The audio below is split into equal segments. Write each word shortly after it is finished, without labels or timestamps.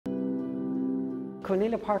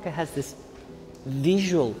Cornelia Parker has this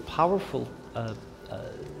visual, powerful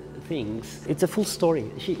things. It's a full story.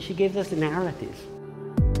 She gave us the narrative.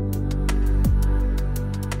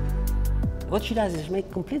 What she does is make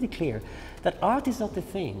completely clear that art is not the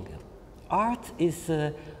thing. Art is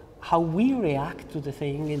how we react to the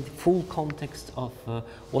thing in the full context of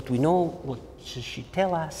what we know, what she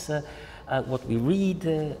tells us, what we read,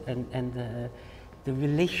 and the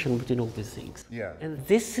relation between all these things. Yeah. And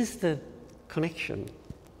this is the connection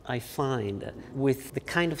I find with the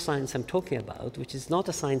kind of science I'm talking about, which is not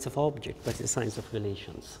a science of object, but it's a science of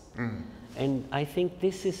relations. Mm. And I think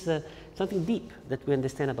this is something deep that we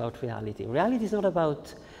understand about reality. Reality is not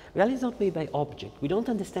made by object. We don't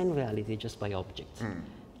understand reality just by objects. Mm.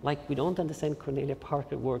 Like we don't understand Cornelia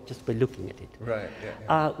Parker work just by looking at it. Right,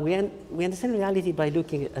 yeah. We understand reality by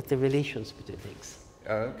looking at the relations between things.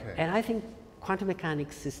 Oh, okay. And I think quantum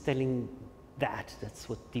mechanics is telling that. That's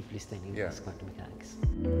what deeply standing is quantum mechanics.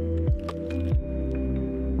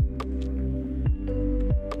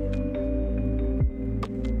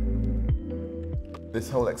 This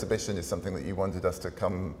whole exhibition is something that you wanted us to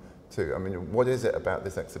come to. I mean, what is it about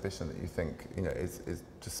this exhibition that you think,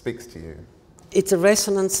 just speaks to you? It's a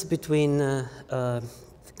resonance between the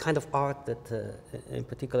kind of art that, in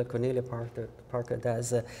particular, Cornelia Parker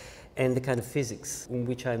does, and the kind of physics in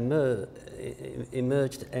which I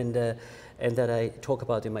emerged, and that I talk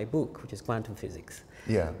about in my book, which is quantum physics.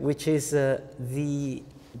 Yeah. Which is the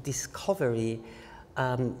discovery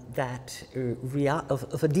of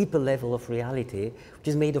a deeper level of reality, which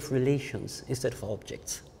is made of relations instead of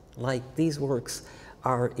objects. Like these works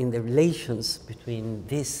are in the relations between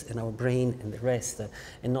this and our brain and the rest,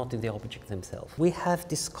 and not in the object themselves. We have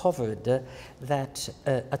discovered that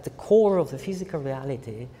at the core of the physical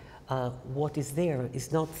reality, what is there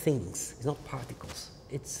is not things, it's not particles,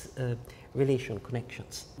 it's relation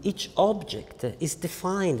connections. Each object is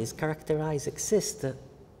defined, is characterized, exists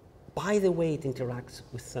by the way it interacts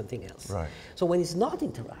with something else. Right. So when it's not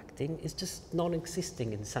interacting, it's just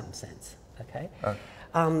non-existing in some sense, okay?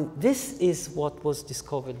 This is what was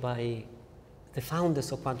discovered by the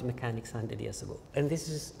founders of quantum mechanics 100 years ago. And this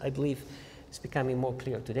is, I believe, is becoming more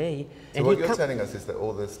clear today. So and what you're telling us is that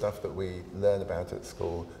all the stuff that we learn about at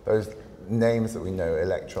school, those names that we know,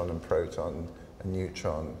 electron and proton and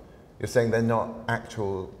neutron, you're saying they're not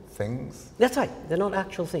actual things? That's right, they're not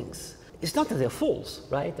actual things. It's not that they're false,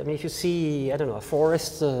 right? I mean, if you see, I don't know, a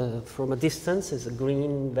forest from a distance, it's a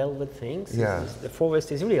green velvet thing. Yeah. The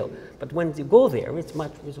forest is real. But when you go there, it's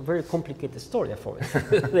a very complicated story, a forest.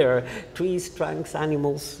 There are trees, trunks,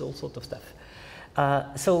 animals, all sorts of stuff.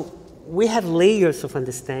 So we have layers of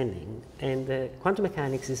understanding, and quantum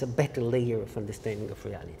mechanics is a better layer of understanding of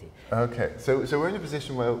reality. Okay, so we're in a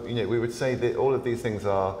position where we would say that all of these things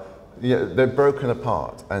are, they're broken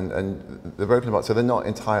apart, and they're broken apart, so they're not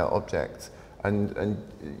entire objects. And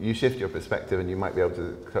you shift your perspective, and you might be able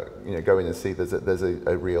to go in and see there's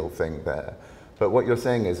a real thing there. But what you're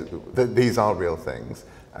saying is that these are real things,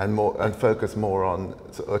 and focus more on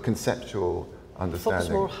a conceptual understanding. Focus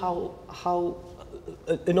more how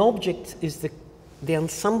an object is the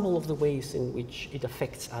ensemble of the ways in which it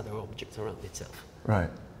affects other objects around itself. Right.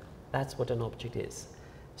 That's what an object is.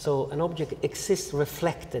 So an object exists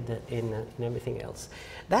reflected in everything else.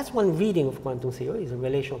 That's one reading of quantum theory, is a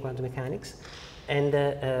relational quantum mechanics. And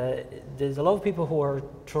there's a lot of people who are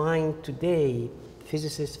trying today,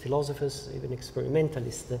 physicists, philosophers, even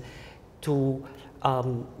experimentalists, to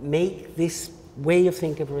make this way of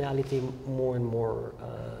thinking of reality more and more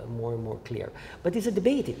clear. But it's a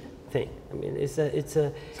debated thing. I mean, it's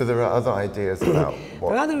a. So there are other ideas about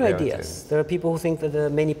what there are other reality ideas. is. There are people who think that there are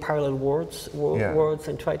many parallel worlds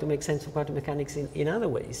and try to make sense of quantum mechanics in other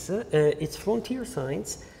ways. It's frontier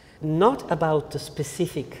science, not about a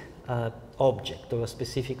specific object or a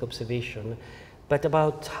specific observation, but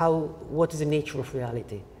about what is the nature of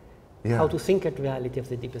reality, how to think at reality of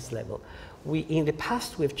the deepest level. In the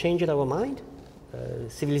past, we've changed our mind.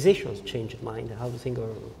 Civilizations changed mind, how to think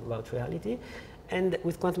about reality. And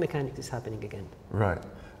with quantum mechanics, it's happening again. Right.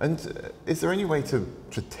 And is there any way to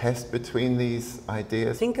test between these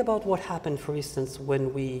ideas? Think about what happened, for instance,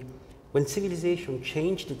 when civilization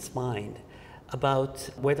changed its mind about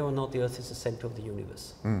whether or not the Earth is the center of the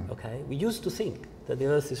universe. Okay? We used to think that the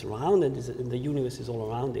Earth is round and the universe is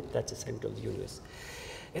all around it. That's the center of the universe.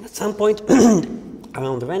 And at some point,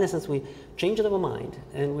 around the Renaissance, we changed our mind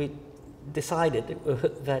and we decided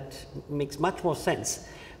that it makes much more sense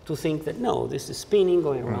to think that no, this is spinning,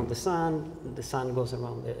 going around the sun goes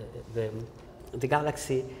around the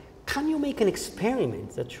galaxy. Can you make an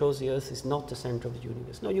experiment that shows the Earth is not the center of the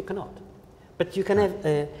universe? No, you cannot. But you can have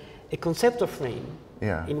a conceptual frame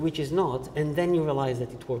in which is not, and then you realize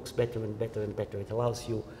that it works better and better and better. It allows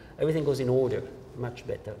you, everything goes in order much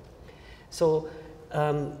better. So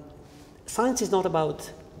science is not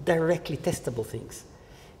about directly testable things.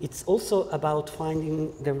 It's also about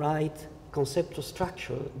finding the right conceptual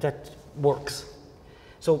structure that works.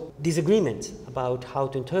 So disagreements about how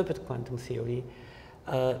to interpret quantum theory,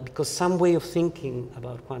 because some way of thinking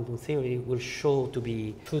about quantum theory will show to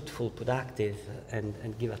be fruitful, productive,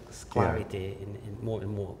 and give us clarity in more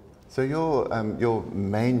and more. So your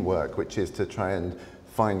main work, which is to try and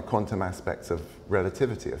find quantum aspects of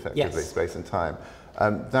relativity, effectively, space and time,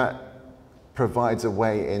 that provides a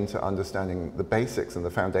way into understanding the basics and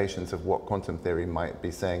the foundations of what quantum theory might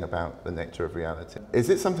be saying about the nature of reality. Is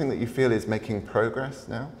it something that you feel is making progress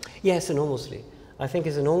now? Yes, enormously. I think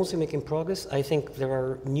it's enormously making progress. I think there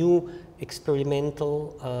are new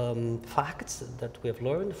experimental facts that we have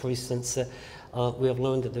learned. For instance, we have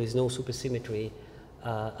learned that there is no supersymmetry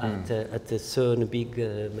at the CERN big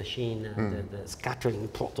machine, the scattering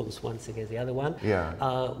protons once against the other one.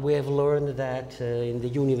 We have learned that in the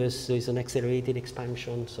universe there is an accelerated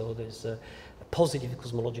expansion, so there's a positive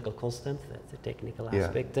cosmological constant, that's a technical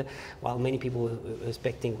aspect, while many people were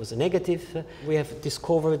expecting was a negative. We have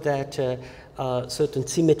discovered that certain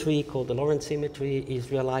symmetry called the Lorentz symmetry is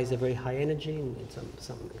realized at very high energy in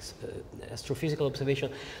some astrophysical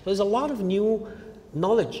observation. There's a lot of new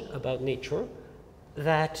knowledge about nature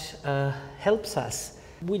that helps us.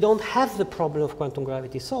 We don't have the problem of quantum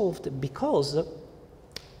gravity solved because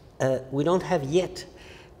we don't have yet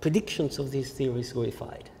predictions of these theories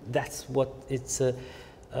verified. That's what it's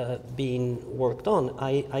being worked on.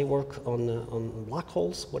 I work on black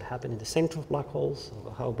holes, what happened in the center of black holes,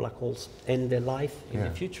 how black holes end their life in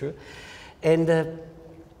the future. And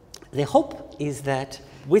the hope is that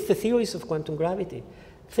with the theories of quantum gravity,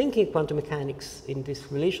 thinking quantum mechanics in this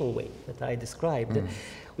relational way that I described,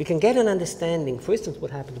 we can get an understanding, for instance, what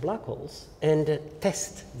happened to black holes, and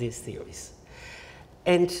test these theories.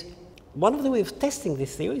 And one of the ways of testing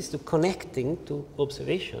this theory is to connecting to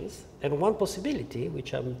observations. And one possibility,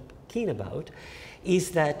 which I'm keen about,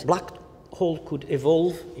 is that black hole could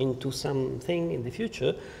evolve into something in the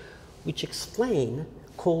future which explain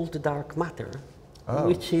cold dark matter.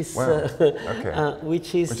 Which is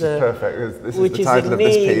which is perfect. This is the title of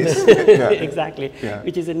this piece. Exactly.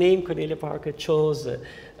 Which is a name Cornelia Parker chose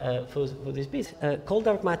for this piece. Cold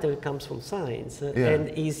dark matter comes from science and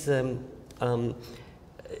is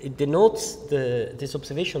it denotes this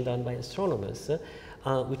observation done by astronomers,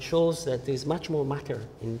 which shows that there is much more matter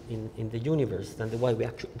in the universe than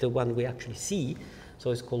the one we actually see.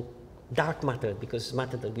 So it's called dark matter because it's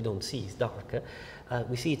matter that we don't see. It's dark.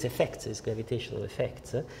 We see its effects, its gravitational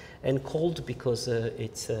effects, and cold because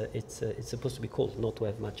it's supposed to be cold, not to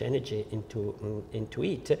have much energy into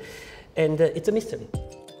it, and it's a mystery.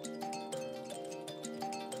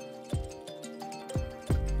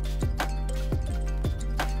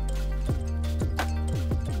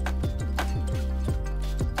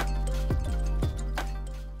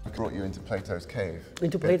 Brought you into Plato's cave.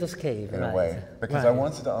 Into Plato's cave, in a way, because I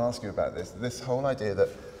wanted to ask you about this whole idea that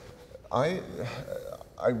I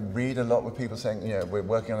read a lot with people saying, you know, we're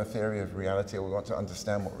working on a theory of reality, or we want to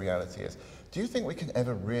understand what reality is. Do you think we can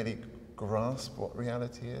ever really grasp what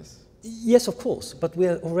reality is? Yes, of course, but we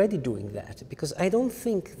are already doing that, because I don't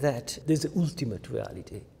think that there's the ultimate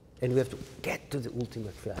reality, and we have to get to the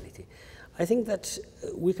ultimate reality. I think that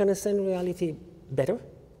we can understand reality better,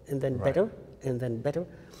 and then better, and then better.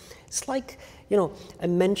 It's like, you know, I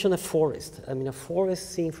mentioned a forest. I mean, a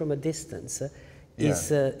forest seen from a distance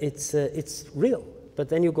it's real. But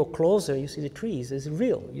then you go closer, you see the trees, it's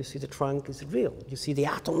real. You see the trunk, it's real. You see the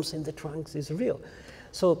atoms in the trunks, it's real.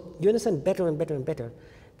 So you understand better and better and better.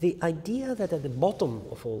 The idea that at the bottom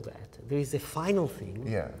of all that, there is a final thing,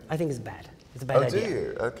 I think is bad. It's a bad idea. Oh, do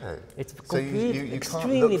you? Okay. It's so you can't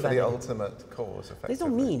look for the ultimate cause, effectively. There's no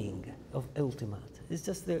meaning of ultimate. It's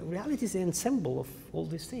just the reality is the ensemble of all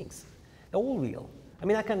these things. They're all real. I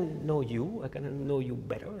mean, I can know you. I can know you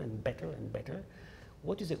better and better and better.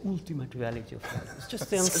 What is the ultimate reality of life? It's just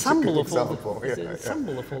the ensemble of all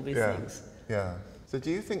these things. Yeah. So do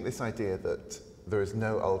you think this idea that there is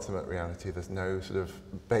no ultimate reality, there's no sort of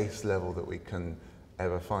base level that we can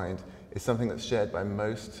ever find, is something that's shared by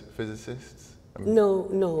most physicists?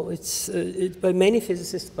 No, it's by many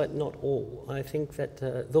physicists, but not all. I think that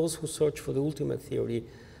those who search for the ultimate theory,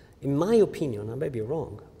 in my opinion, I may be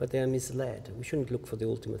wrong, but they are misled. We shouldn't look for the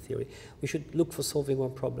ultimate theory. We should look for solving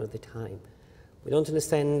one problem at a time. We don't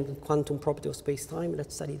understand quantum property of space-time,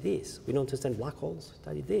 let's study this. We don't understand black holes,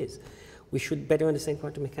 study this. We should better understand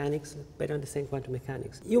quantum mechanics, better understand quantum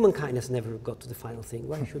mechanics. Humankind has never got to the final thing.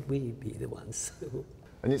 Why should we be the ones?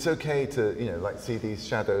 And it's okay to, you know, like see these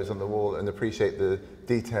shadows on the wall and appreciate the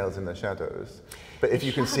details in the shadows. But if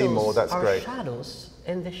you can see more, that's great. Shadows,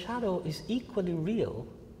 and the shadow is equally real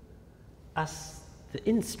as the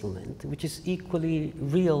instrument, which is equally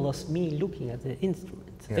real as me looking at the instrument.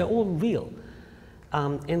 Yeah. They're all real.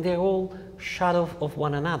 And they're all shadow of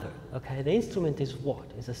one another. Okay, the instrument is what?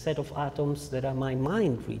 It's a set of atoms that my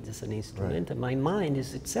mind reads as an instrument, right. And my mind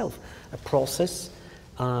is itself a process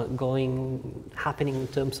happening in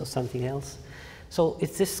terms of something else. So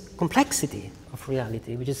it's this complexity of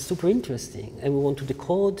reality which is super interesting, and we want to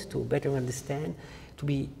decode, to better understand, to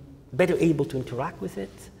be better able to interact with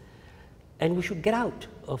it, and we should get out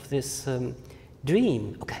of this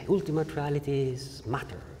dream. Okay, ultimate reality is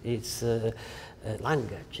matter. It's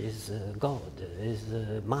language, is God, is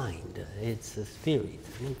mind, it's spirit.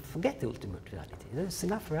 I mean, forget the ultimate reality. There's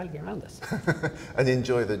enough reality around us. And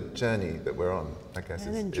enjoy the journey that we're on, I guess.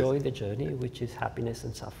 And enjoy the journey, which is happiness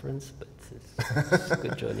and sufferance, but it's a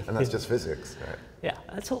good journey. And that's just physics, right? Yeah,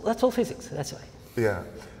 that's all physics, that's right. Yeah.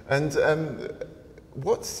 And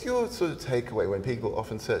what's your sort of takeaway when people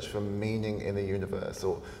often search for meaning in the universe,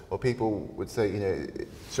 or people would say, you know,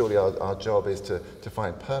 surely our job is to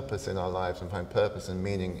find purpose in our lives and find purpose and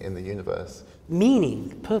meaning in the universe? Meaning,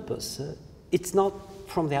 purpose, it's not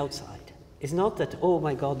from the outside. It's not that, oh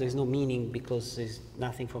my God, there's no meaning because there's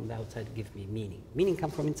nothing from the outside to give me meaning. Meaning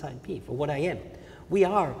comes from inside me, for what I am. We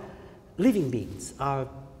are living beings, are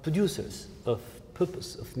producers of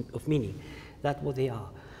purpose, of meaning. That's what they are.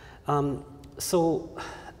 So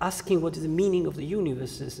asking what is the meaning of the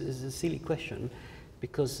universe is a silly question,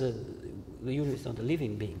 because the universe is not a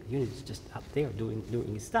living being. The universe is just up there doing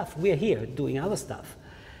its stuff. We are here doing other stuff.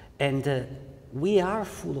 And we are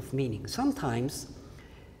full of meaning. Sometimes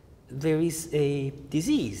there is a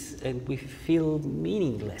disease and we feel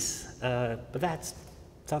meaningless, but that's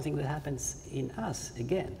something that happens in us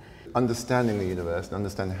again. Understanding the universe and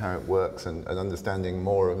understanding how it works and understanding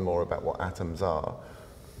more and more about what atoms are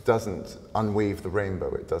doesn't unweave the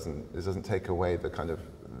rainbow. It doesn't take away the kind of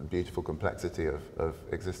beautiful complexity of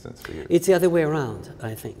existence for you. It's the other way around,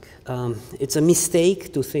 I think. It's a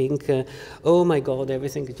mistake to think, oh my God,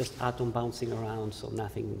 everything is just atom bouncing around, so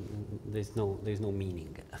nothing, there's no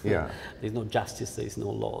meaning. Yeah. There's no justice, there's no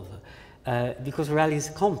love. Because reality is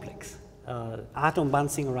complex. Atom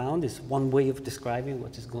bouncing around is one way of describing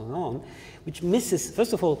what is going on, which misses,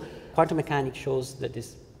 first of all, quantum mechanics shows that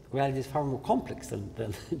this reality is far more complex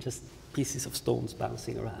than just pieces of stones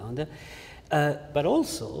bouncing around. But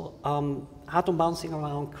also, atom bouncing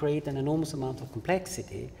around create an enormous amount of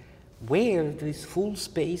complexity where there is full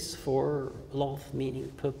space for love,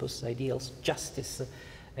 meaning, purpose, ideals, justice,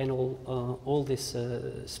 and all these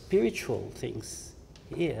spiritual things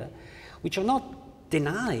here, which are not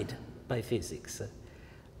denied by physics,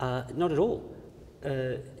 not at all.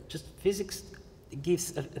 Just physics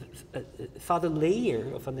gives a further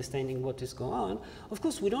layer of understanding what is going on. Of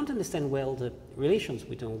course, we don't understand well the relations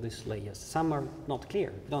between all these layers. Some are not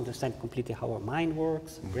clear. We don't understand completely how our mind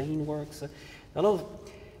works, brain works. A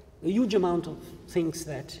huge amount of things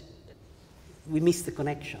that we miss the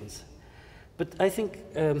connections. But I think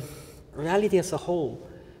reality as a whole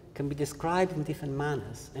can be described in different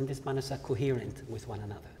manners, and these manners are coherent with one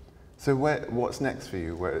another. So what's next for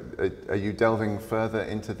you? Are you delving further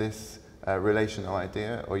into this relational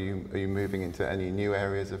idea, or are you moving into any new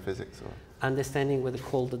areas of physics? Or? Understanding what they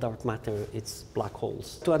call the dark matter, it's black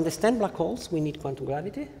holes. To understand black holes, we need quantum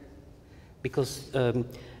gravity, because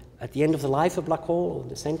at the end of the life of a black hole, or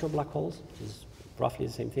the center of black holes, which is roughly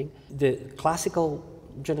the same thing, the classical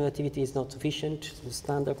general relativity is not sufficient, the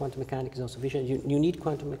standard quantum mechanics is not sufficient, you need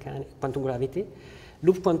quantum gravity.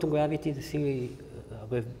 Loop quantum gravity, the theory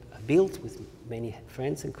we've built with many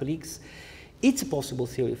friends and colleagues, it's a possible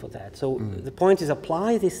theory for that. So the point is,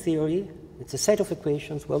 apply this theory. It's a set of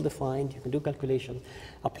equations, well defined. You can do calculations.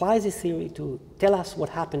 Apply this theory to tell us what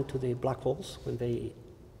happened to the black holes when they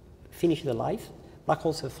finish their life. Black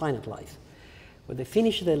holes have a finite life. When they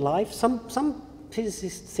finish their life, some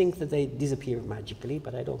physicists think that they disappear magically,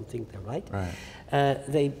 but I don't think they're right.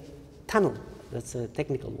 They tunnel. That's a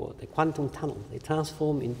technical word. The quantum tunnel. They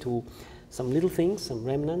transform into some little things, some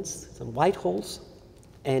remnants, some white holes,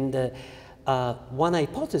 and one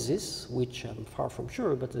hypothesis, which I'm far from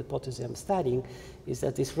sure, but the hypothesis I'm studying, is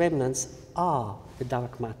that these remnants are the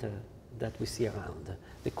dark matter that we see around,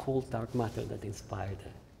 the cold dark matter that inspired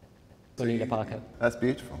Cornelia Parker. That's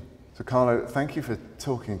beautiful. So Carlo, thank you for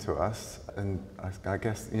talking to us, and I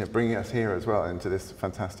guess bringing us here as well into this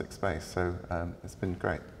fantastic space. So it's been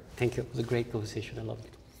great. Thank you. It was a great conversation. I loved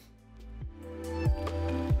it.